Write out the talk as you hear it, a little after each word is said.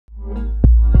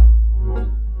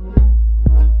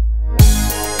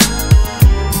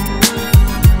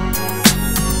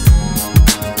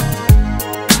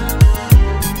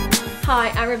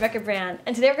Rebecca Brand,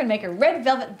 and today we're going to make a red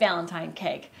velvet Valentine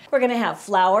cake. We're going to have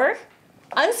flour,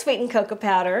 unsweetened cocoa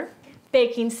powder,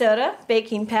 baking soda,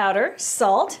 baking powder,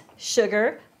 salt,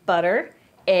 sugar, butter,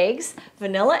 eggs,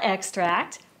 vanilla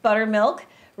extract, buttermilk,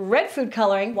 red food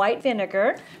coloring, white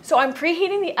vinegar. So I'm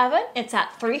preheating the oven. It's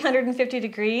at 350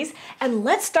 degrees. And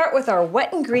let's start with our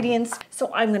wet ingredients. So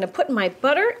I'm going to put my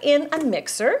butter in a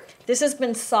mixer. This has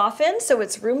been softened, so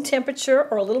it's room temperature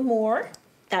or a little more.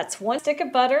 That's 1 stick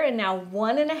of butter and now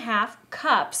 1.5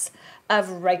 cups of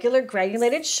regular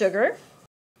granulated sugar.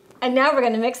 And now we're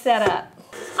going to mix that up.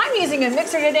 I'm using a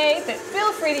mixer today, but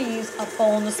feel free to use a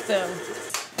bowl and a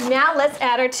spoon. Now let's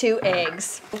add our 2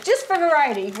 eggs. Just for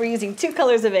variety, we're using 2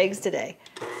 colors of eggs today.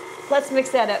 Let's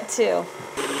mix that up too.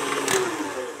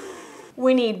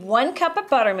 We need 1 cup of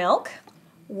buttermilk,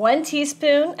 1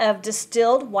 teaspoon of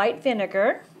distilled white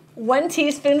vinegar, 1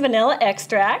 teaspoon vanilla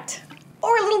extract,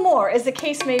 or a little more as the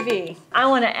case may be. I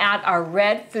want to add our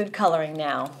red food coloring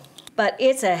now, but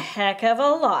it's a heck of a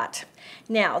lot.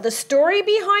 Now, the story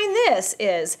behind this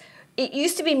is it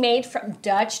used to be made from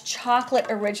Dutch chocolate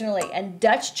originally, and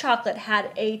Dutch chocolate had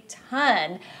a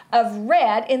ton of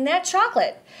red in that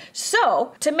chocolate.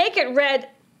 So, to make it red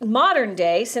modern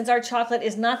day, since our chocolate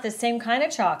is not the same kind of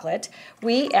chocolate,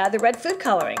 we add the red food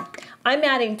coloring. I'm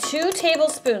adding 2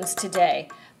 tablespoons today,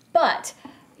 but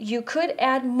you could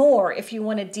add more if you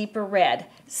want a deeper red.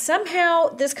 Somehow,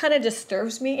 this kind of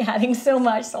disturbs me adding so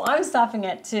much, so I'm stopping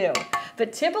at 2.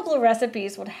 But typical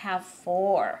recipes would have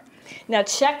 4. Now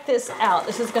check this out.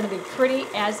 This is going to be pretty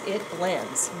as it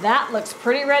blends. That looks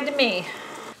pretty red to me.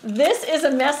 This is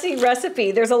a messy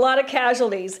recipe. There's a lot of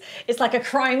casualties. It's like a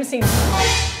crime scene.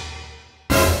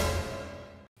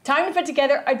 Time to put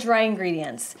together our dry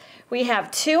ingredients. We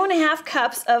have 2.5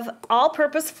 cups of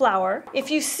all-purpose flour. If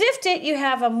you sift it, you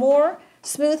have a more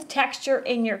smooth texture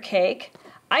in your cake.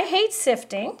 I hate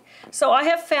sifting, so I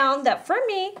have found that for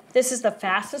me, this is the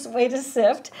fastest way to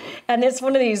sift, and it's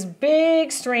one of these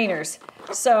big strainers.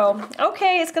 So,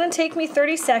 okay, it's gonna take me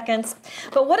 30 seconds,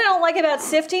 but what I don't like about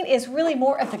sifting is really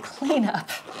more of the cleanup.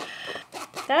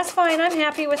 That's fine, I'm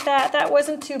happy with that. That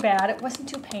wasn't too bad. It wasn't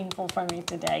too painful for me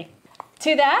today.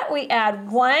 To that, we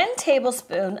add 1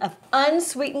 tablespoon of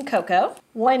unsweetened cocoa,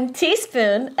 1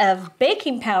 teaspoon of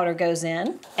baking powder goes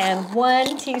in, and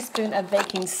 1 teaspoon of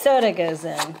baking soda goes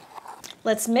in.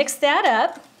 Let's mix that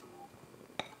up,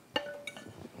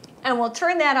 and we'll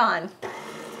turn that on.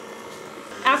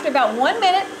 After about 1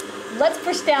 minute, let's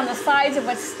push down the sides of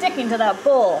what's sticking to that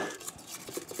bowl.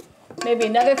 Maybe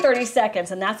another 30 seconds,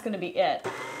 and that's going to be it.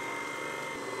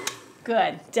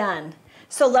 Good, done.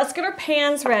 So let's get our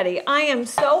pans ready. I am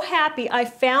so happy I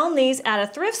found these at a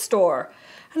thrift store.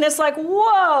 And it's like,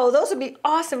 whoa, those would be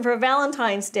awesome for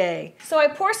Valentine's Day. So I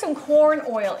pour some corn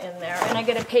oil in there, and I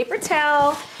get a paper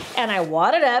towel, and I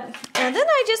wad it up, and then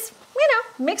I just,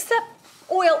 mix that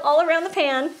oil all around the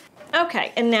pan.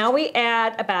 Okay, and now we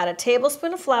add about a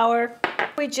tablespoon of flour.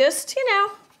 We just,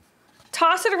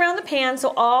 toss it around the pan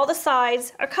so all the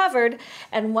sides are covered.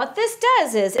 And what this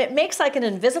does is it makes like an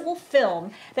invisible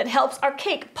film that helps our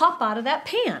cake pop out of that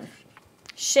pan.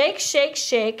 Shake, shake,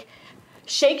 shake.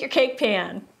 Shake your cake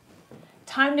pan.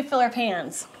 Time to fill our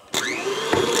pans.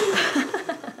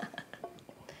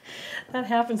 That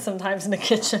happens sometimes in the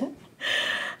kitchen.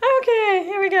 Okay,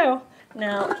 here we go.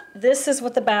 Now, this is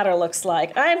what the batter looks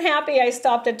like. I'm happy I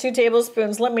stopped at 2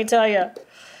 tablespoons, let me tell you.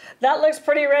 That looks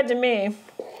pretty red to me.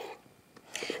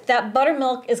 That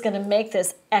buttermilk is going to make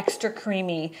this extra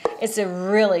creamy. It's a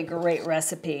really great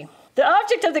recipe. The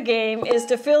object of the game is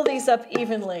to fill these up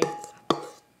evenly.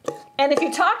 And if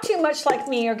you talk too much like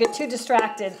me or get too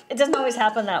distracted, it doesn't always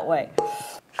happen that way.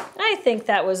 I think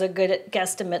that was a good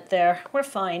guesstimate there. We're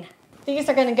fine. These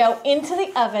are going to go into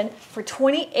the oven for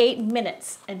 28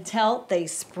 minutes until they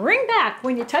spring back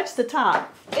when you touch the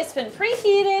top. It's been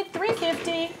preheated,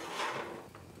 350.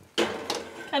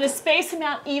 Kind of space them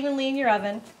out evenly in your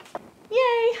oven.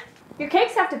 Yay! Your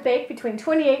cakes have to bake between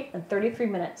 28 and 33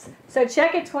 minutes. So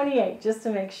check at 28 just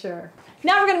to make sure.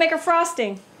 Now we're going to make our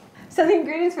frosting. So the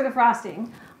ingredients for the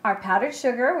frosting are powdered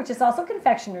sugar, which is also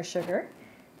confectioner's sugar,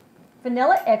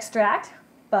 vanilla extract,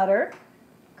 butter,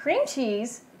 cream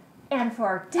cheese, and for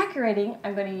our decorating,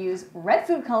 I'm going to use red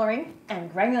food coloring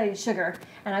and granulated sugar,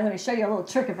 and I'm going to show you a little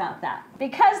trick about that.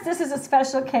 Because this is a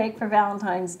special cake for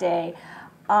Valentine's Day,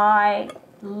 I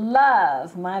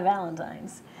love my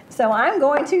Valentines. So I'm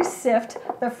going to sift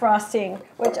the frosting,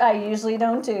 which I usually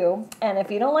don't do. And if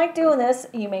you don't like doing this,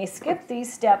 you may skip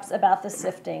these steps about the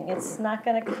sifting. It's not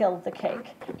going to kill the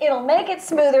cake. It'll make it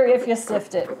smoother if you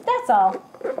sift it. That's all.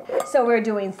 So we're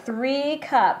doing 3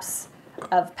 cups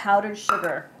of powdered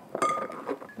sugar.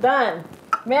 Done.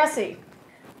 Messy.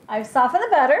 I've softened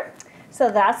the butter,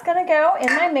 so that's gonna go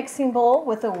in my mixing bowl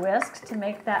with a whisk to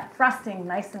make that frosting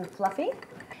nice and fluffy.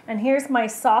 And here's my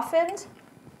softened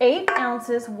 8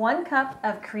 ounces, 1 cup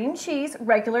of cream cheese,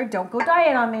 regular, don't go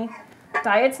diet on me.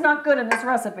 Diet's not good in this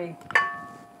recipe.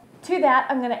 To that,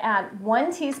 I'm gonna add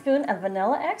 1 teaspoon of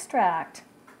vanilla extract,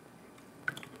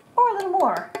 or a little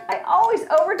more. I always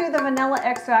overdo the vanilla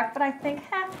extract, but I think,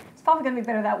 it's probably gonna be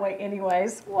better that way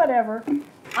anyways, whatever.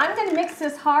 I'm gonna mix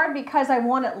this hard because I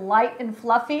want it light and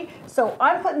fluffy, so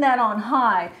I'm putting that on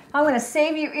high. I'm gonna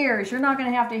save your ears, you're not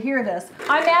gonna have to hear this.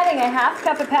 I'm adding a 1/2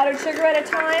 cup of powdered sugar at a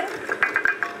time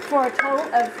for a total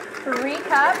of 3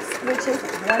 cups, which is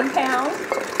 1 pound.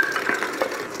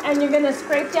 And you're gonna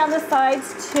scrape down the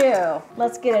sides too.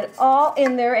 Let's get it all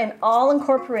in there and all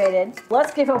incorporated.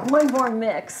 Let's give it one more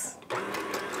mix.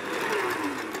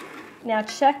 Now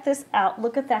check this out.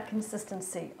 Look at that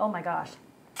consistency. Oh my gosh.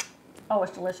 Oh,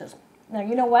 it's delicious. Now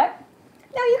you know what?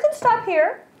 Now you can stop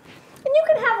here and you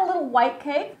can have a little white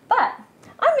cake, but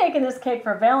I'm making this cake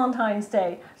for Valentine's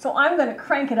Day, so I'm gonna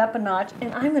crank it up a notch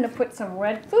and I'm gonna put some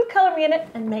red food coloring in it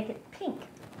and make it pink.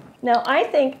 Now I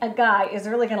think a guy is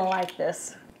really gonna like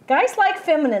this. Guys like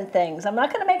feminine things. I'm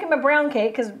not gonna make him a brown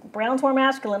cake because brown's more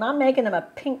masculine. I'm making him a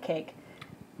pink cake.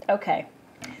 Okay,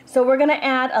 so we're gonna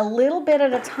add a little bit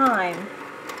at a time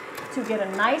to get a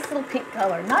nice little pink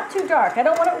color. Not too dark. I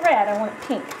don't want it red, I want it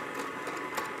pink.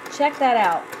 Check that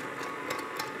out.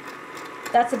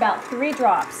 That's about 3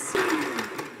 drops.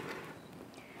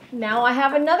 Now I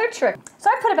have another trick. So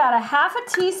I put about a 1/2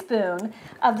 teaspoon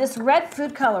of this red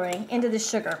food coloring into the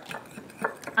sugar.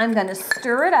 I'm gonna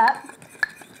stir it up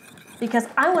because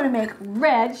I want to make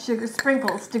red sugar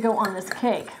sprinkles to go on this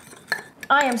cake.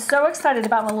 I am so excited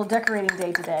about my little decorating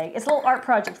day today. It's a little art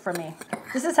project for me.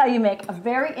 This is how you make a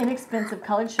very inexpensive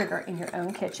colored sugar in your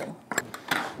own kitchen.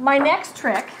 My next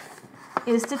trick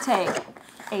is to take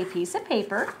a piece of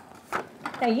paper.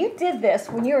 Now you did this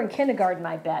when you were in kindergarten,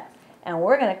 I bet, and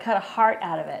we're going to cut a heart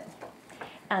out of it.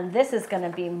 And this is going to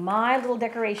be my little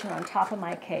decoration on top of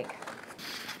my cake.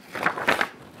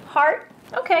 Heart,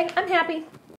 okay, I'm happy.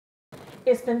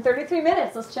 It's been 33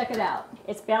 minutes, let's check it out.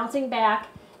 It's bouncing back.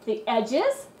 The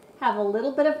edges have a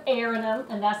little bit of air in them,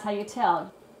 and that's how you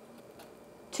tell.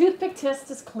 Toothpick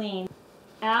test is clean.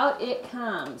 Out it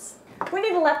comes. We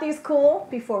need to let these cool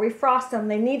before we frost them.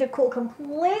 They need to cool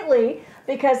completely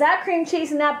because that cream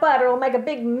cheese and that butter will make a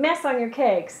big mess on your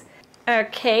cakes. Our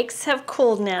cakes have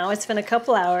cooled now. It's been a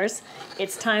couple hours.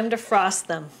 It's time to frost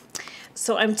them.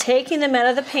 So I'm taking them out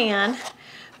of the pan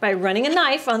by running a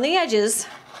knife on the edges.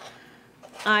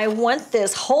 I want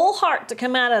this whole heart to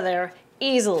come out of there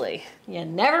easily. You're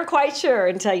never quite sure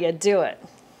until you do it.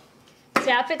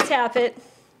 Tap it, tap it.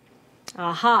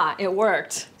 Aha, it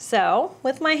worked. So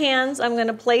with my hands, I'm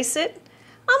gonna place it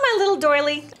on my little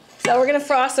doily. So we're gonna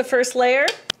frost the first layer.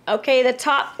 Okay, the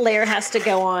top layer has to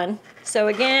go on. So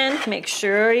again, make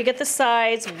sure you get the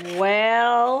sides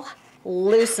well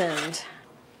loosened.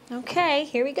 Okay,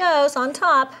 here we go, it's on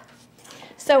top.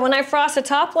 So when I frost the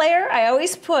top layer, I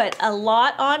always put a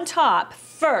lot on top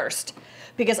first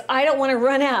because I don't want to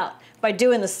run out by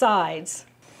doing the sides.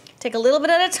 Take a little bit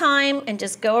at a time and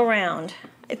just go around.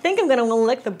 I think I'm going to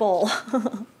lick the bowl.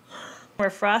 We're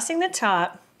frosting the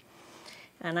top,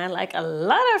 and I like a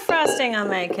lot of frosting on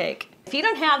my cake. If you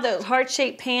don't have those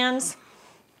heart-shaped pans,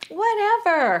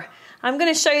 whatever. I'm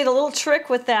going to show you the little trick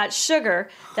with that sugar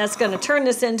that's going to turn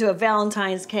this into a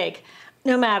Valentine's cake,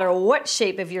 no matter what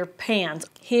shape of your pans.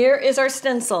 Here is our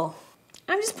stencil.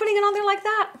 I'm just putting it on there like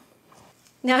that.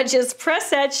 Now just press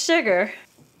that sugar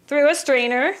through a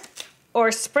strainer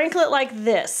or sprinkle it like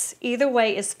this. Either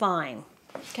way is fine.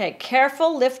 Okay,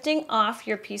 careful lifting off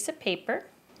your piece of paper.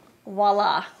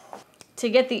 Voila. To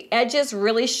get the edges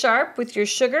really sharp with your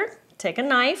sugar, take a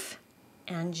knife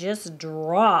and just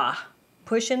draw.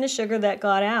 Push in the sugar that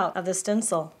got out of the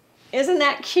stencil. Isn't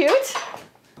that cute?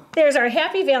 There's our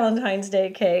happy Valentine's Day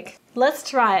cake. Let's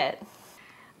try it.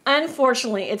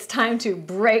 Unfortunately, it's time to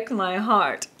break my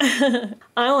heart. I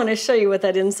want to show you what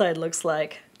that inside looks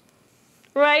like.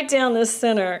 Right down the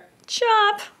center.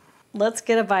 Chop! Let's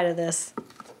get a bite of this.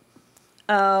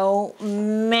 Oh,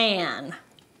 man.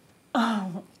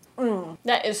 Oh,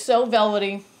 that is so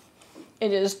velvety.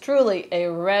 It is truly a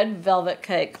red velvet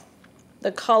cake.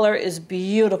 The color is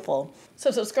beautiful.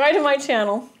 So subscribe to my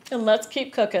channel and let's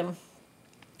keep cooking.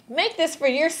 Make this for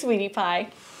your sweetie pie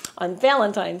on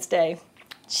Valentine's Day.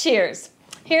 Cheers.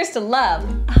 Here's to love.